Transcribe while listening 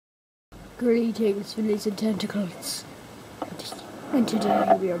Greetings, Phillies and Tentacles. And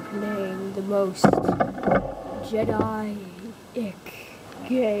today we are playing the most Jedi-ic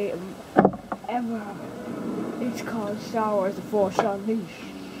game ever. It's called Star Wars The Force Unleashed.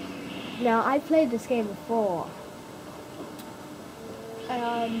 Now, I played this game before.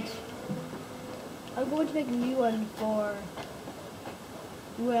 And I'm going to make a new one for,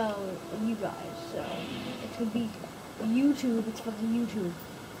 well, you guys. So, it's going to be YouTube. It's for the YouTube.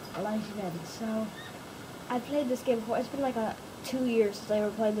 Like that. So, I played this game before. It's been like 2 years since I ever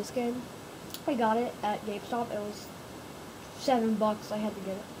played this game. I got it at GameStop. It was $7. I had to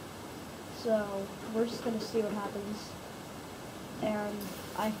get it. So, we're just gonna see what happens. And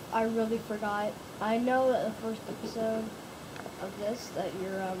I really forgot. I know that the first episode of this that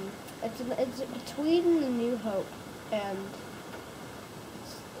you're it's between the New Hope and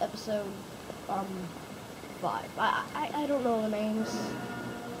episode 5. I don't know the names.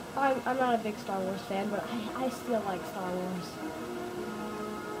 I'm not a big Star Wars fan, but I still like Star Wars.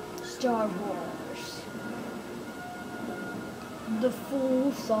 Star Wars. The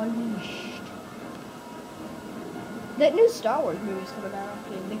Force Unleashed. That new Star Wars movie is coming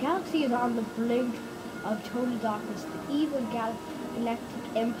out. The galaxy is on the brink of total darkness. The evil galactic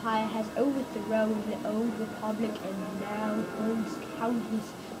empire has overthrown the old republic and now owns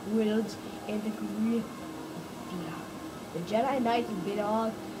countless worlds in the grip of fear. The Jedi Knights have been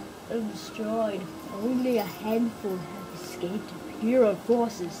all destroyed. Only a handful have escaped Imperial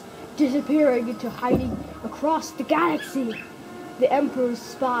forces, disappearing into hiding across the galaxy. The Emperor's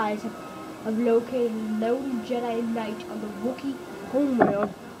spies have located a lone Jedi Knight on the Wookiee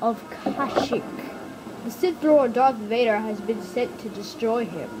homeworld of Kashyyyk. The Sith Lord Darth Vader has been sent to destroy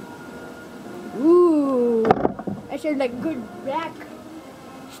him. Ooh, that sounds like a good back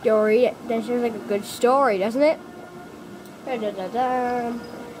story. That sounds like a good story, doesn't it? Dun dun dun dun.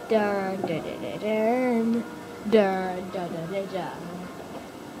 Dun dun dun dun dun dun dun dun dun.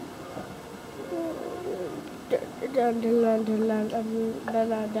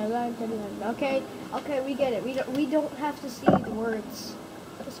 Okay, we get it. We don't have to see the words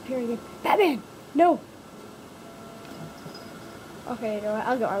disappearing. Batman, no. Okay, no,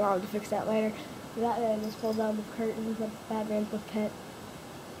 I'll get my mom to fix that later. Batman just pulled down the curtains of Batman's pet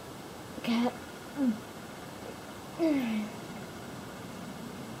cat.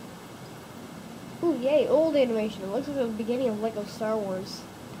 Ooh, yay, old animation. It looks like the beginning of Lego Star Wars.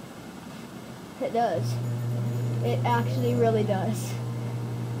 It does. It actually really does.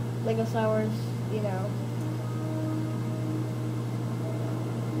 Lego Star Wars, you know.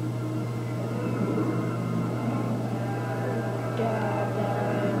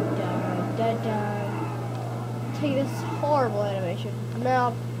 Take this horrible animation.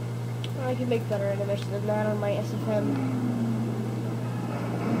 Now, I can make better animation than that on my SFM.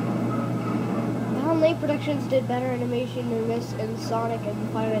 Late Productions did better animation than this in Sonic and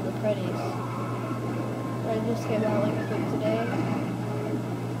Five Nights at Freddy's. It just came out like I think today.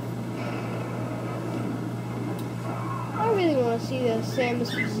 I really want to see the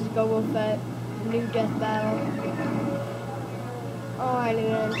Samus vs. Boba Fett new death battle. Alright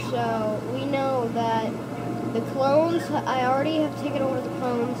then, so we know that the clones, I already have taken over the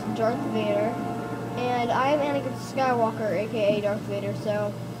clones, Darth Vader, and I am Anakin Skywalker, aka Darth Vader,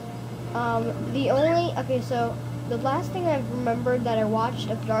 so so the last thing I've remembered that I watched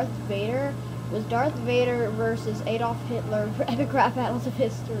of Darth Vader was Darth Vader versus Adolf Hitler for Epic Rap Battles of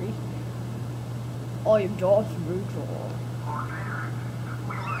History. I am Darth Vader.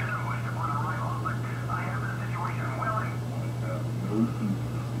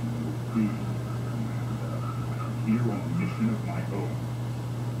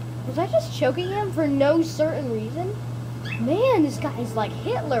 Was I just choking him for no certain reason? Man, this guy is like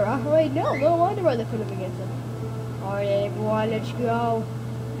Hitler. I already know. No wonder why they put him against him. Alright, everyone, let's go.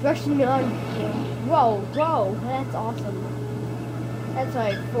 Rushing on. Whoa, whoa. That's awesome. That's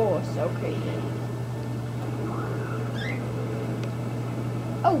like Force. Okay, then.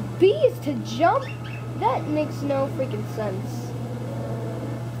 Oh, B is to jump? That makes no freaking sense.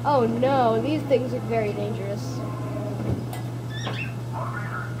 Oh no, these things are very dangerous.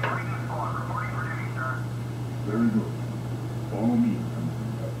 Very good. Follow me.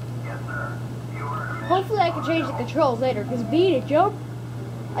 Yes, sir. Hopefully I can change the controls later, because B to jump,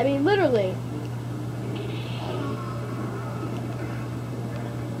 I mean literally.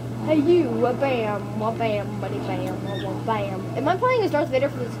 Hey you, bam, buddy, bam, bam. Am I playing as Darth Vader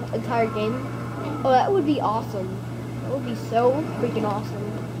for this entire game? Oh, that would be awesome. That would be so freaking awesome.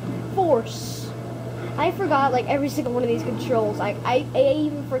 Force. I forgot like every single one of these controls. I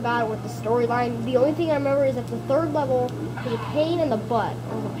even forgot what the storyline. The only thing I remember is that the third level was a pain in the butt.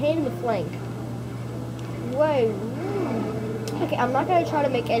 It was a pain in the flank. Wait. Okay, I'm not gonna try to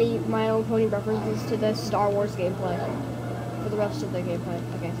make any My Little Pony references to the Star Wars gameplay for the rest of the gameplay.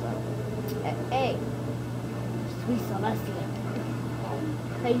 Okay, so hey, sweet Celestia.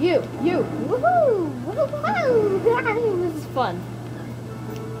 Hey, you, woohoo, woohoo! This is fun.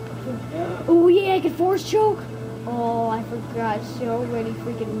 Oh yeah, I can force choke. Oh, I forgot so many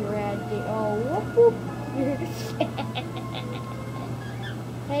freaking rad things. Oh, whoop whoop.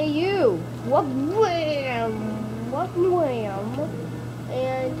 Hey you, whoop wham, whoop wham,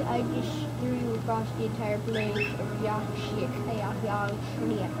 and I just threw you across the entire plane of Yakshik.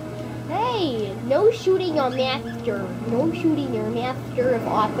 Hey, no shooting your master. No shooting your master of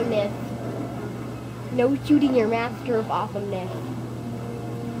awesomeness. No shooting your master of awesomeness.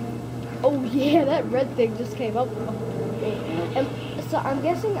 Oh yeah, that red thing just came up. And so I'm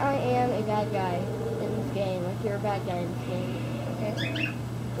guessing I am a bad guy in this game. Like you're a bad guy in this game. Okay.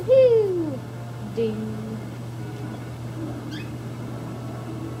 Woohoo! Ding.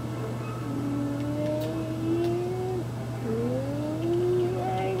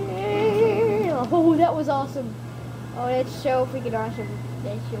 Oh, that was awesome. Oh, that's so freaking awesome.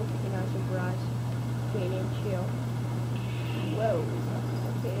 That's so freaking awesome for us. Okay, then chill. Whoa.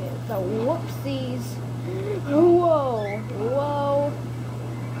 Okay, so whoopsies. Whoa. Whoa.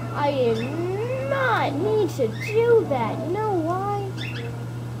 I did not need to do that. You know why?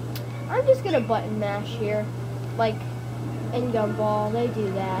 I'm just gonna button mash here. Like in Gumball, they do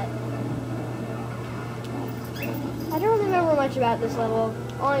that. I don't remember much about this level.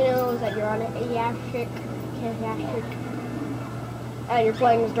 All I know is that you're on a Yashik, and you're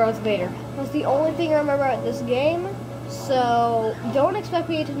playing as Darth Vader. That's the only thing I remember about this game. So don't expect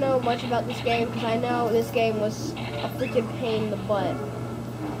me to know much about this game because I know this game was a freaking pain in the butt.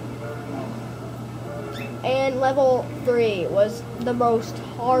 And level 3 was the most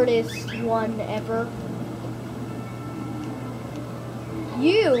hardest one ever.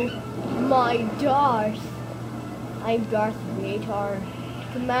 You, my Darth. I'm Darth Vader,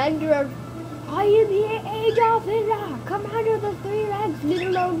 Commander of... I am the Darth Vader, Commander of the Three Legs,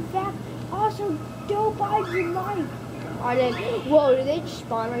 little known fact, also dope eyes in life. Are they... Whoa, did they just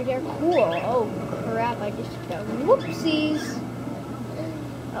spawn right there? Cool. Oh, crap, I just got... Whoopsies.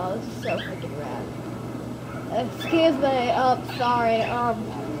 Oh, this is so freaking rad. Excuse me, sorry,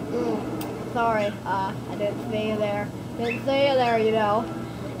 sorry, I didn't see you there. Didn't see you there, you know.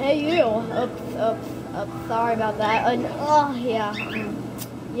 Hey, you. Oops. Sorry about that. Oh, yeah.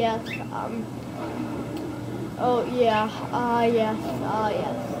 Yes. Oh, yeah. Yes.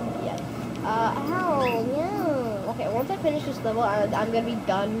 Yes. Ow. Yeah. Okay, once I finish this level, I'm gonna be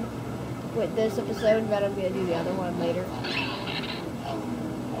done with this episode, but I'm gonna do the other one later.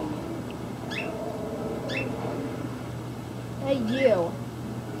 Hey, you.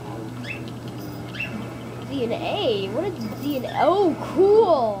 Z and A. What is Z and A? Oh,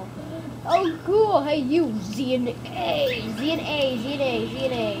 cool. Oh, cool. Hey, you. Z and A. Z and A. Z and A. Z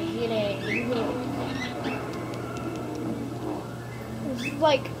and A. Z and A. This is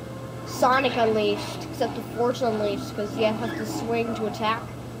like Sonic Unleashed, except the Force Unleashed, because you have to swing to attack.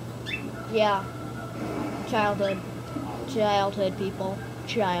 Yeah. Childhood, people.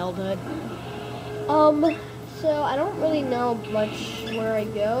 Childhood. So I don't really know much where I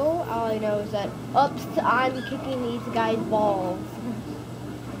go. All I know is that I'm kicking these guys' balls.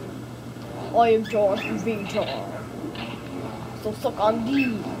 I am Darth Vader. So suck on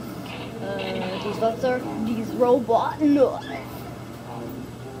these. These nuts are these robot nuts.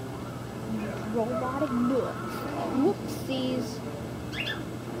 Robotic nuts. Whoopsies.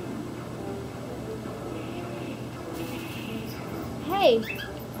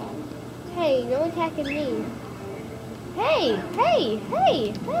 Hey, no attacking me. Hey!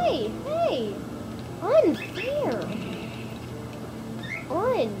 Unfair!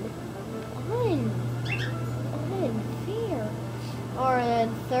 Unfair. Alright then,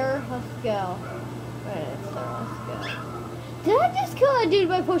 sir, let's go. Did I just kill that dude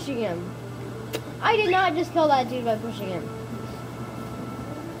by pushing him? I did not just kill that dude by pushing him.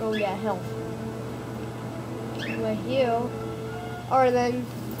 Oh yeah, health. With you. Alright then.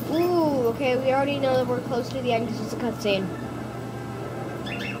 Ooh, okay, we already know that we're close to the end because it's a cutscene.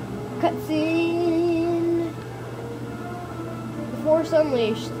 Cutscene! The Force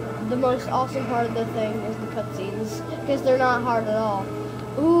Unleashed. The most awesome part of the thing is the cutscenes, because they're not hard at all.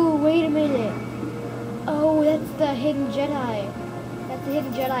 Ooh, wait a minute. Oh, that's the hidden Jedi. That's the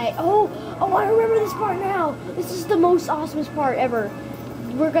hidden Jedi. Oh, I remember this part now. This is the most awesomest part ever.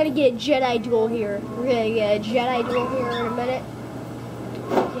 we're gonna get a Jedi duel here. We're gonna get a Jedi duel here in a minute.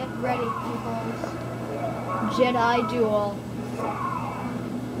 Get ready, people. Jedi duel.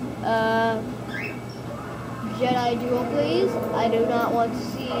 Jedi duel, please. I do not want to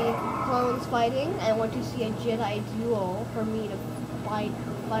see clones fighting. I want to see a Jedi duel for me to fight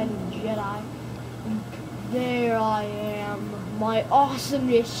a Jedi. There I am. My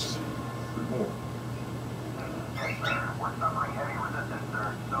awesomeness. We're suffering heavy resistance,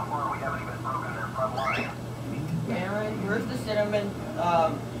 sir. So far, we haven't even broken their front line. Aaron, where's the cinnamon?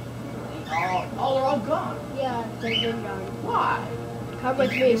 They're all gone. Yeah, they've been done. Why? Come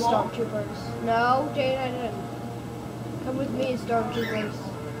with me, Stormtroopers. No, Jane, I didn't. Come with me, Stormtroopers.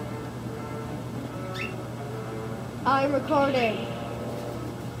 I'm recording.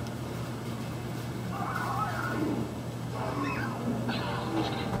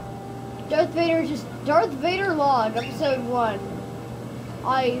 Darth Vader log, episode 1.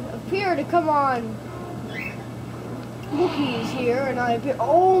 I appear to come on Wookiees here, and I appear.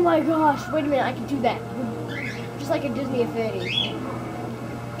 Oh my gosh! Wait a minute, I can do that. Just like a Disney affinity.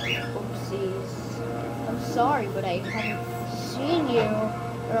 Oopsies. I'm sorry, but I haven't seen you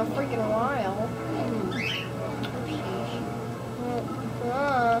in a freaking while.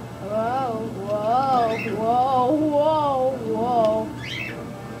 Oopsies. Whoa.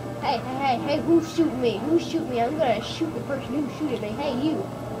 Hey, who's shooting me? Who's shooting me? I'm gonna shoot the person who's shooting me. Hey, you.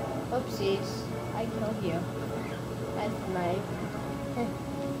 Oopsies. I killed you. That's nice.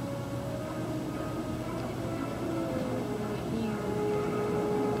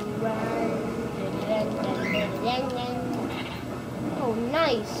 Oh,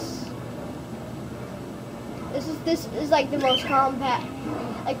 nice. This is like the most compact.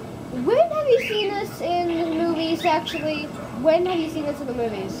 Like, when have you seen this in the movies? Actually, when have you seen this in the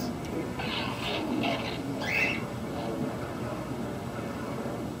movies?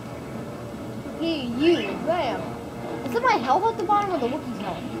 Hey, you, bam. Is it my health at the bottom or the Wookiee's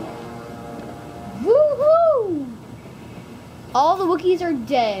health? Woohoo! All the Wookiees are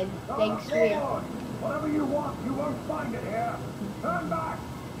dead, thanks to me. Whatever you want, you won't find it here. Turn back.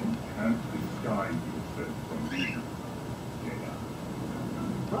 You can't disguise yourself from me. Jedi.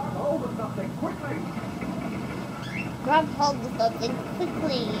 Grab hold of something quickly. Grab hold of something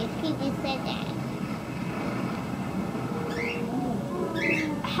quickly, if he said that.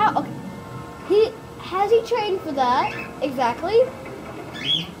 How? Okay. Has he trained for that? Exactly.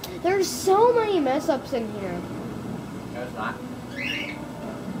 There's so many mess ups in here. No, it's not.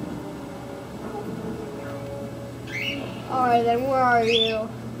 Alright then, where are you?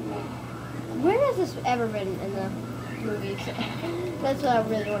 Where has this ever been in the movies? That's what I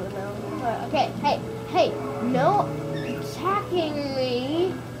really want to know. Okay, hey, no attacking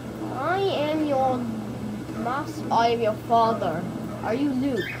me. I am your master. I am your father. Are you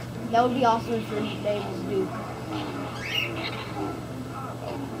Luke? That would be awesome if your name was Luke.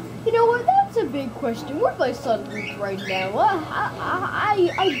 You know what? That's a big question. Where's my son Luke right now?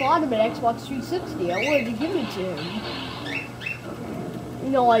 I bought him an Xbox 360. I wanted to give it to him.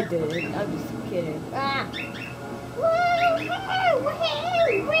 No, I didn't. I'm just kidding. Ow!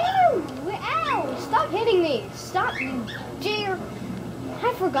 Stop hitting me! Stop, you dear!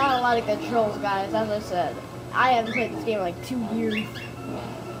 I forgot a lot of controls, guys, as I said. I haven't played this game in like 2 years.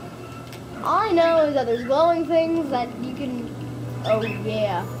 All I know is that there's glowing things that you can... Oh,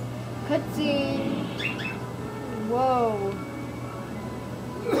 yeah. Cutscene. Whoa.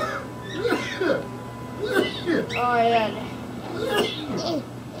 Alright then.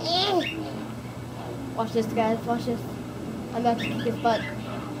 Watch this, guys. Watch this. I'm about to kick his butt.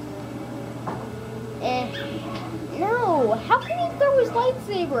 No! How can he throw his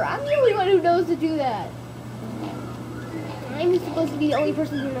lightsaber? I'm the only one who knows to do that. I'm supposed to be the only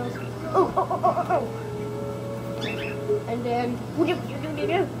person who knows. Oh. And then...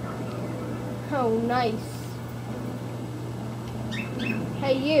 Oh, nice.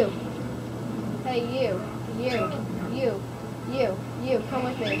 Hey, you. You. Come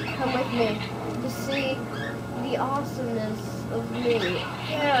with me. To see the awesomeness of me.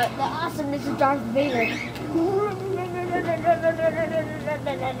 Yeah, the awesomeness of Darth Vader.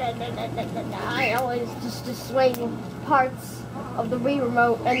 I always just swing parts of the Wii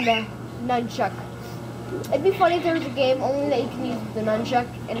remote and the nunchuck. It'd be funny if there was a game only that you can use the nunchuck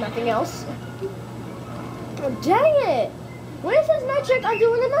and nothing else. Oh, dang it! When it says nunchuck, I'm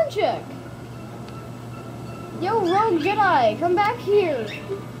doing the nunchuck. Yo, Rogue Jedi, come back here.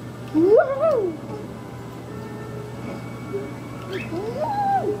 Woohoo!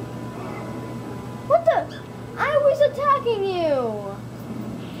 What the? I was attacking you.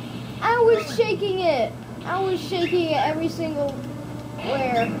 I was shaking it every single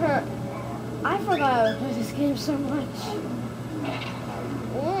Where? I forgot I would play this game so much.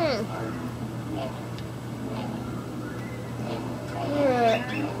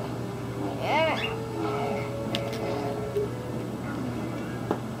 Yeah.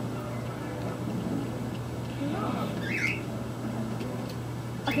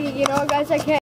 Okay, you know what, guys, I can't.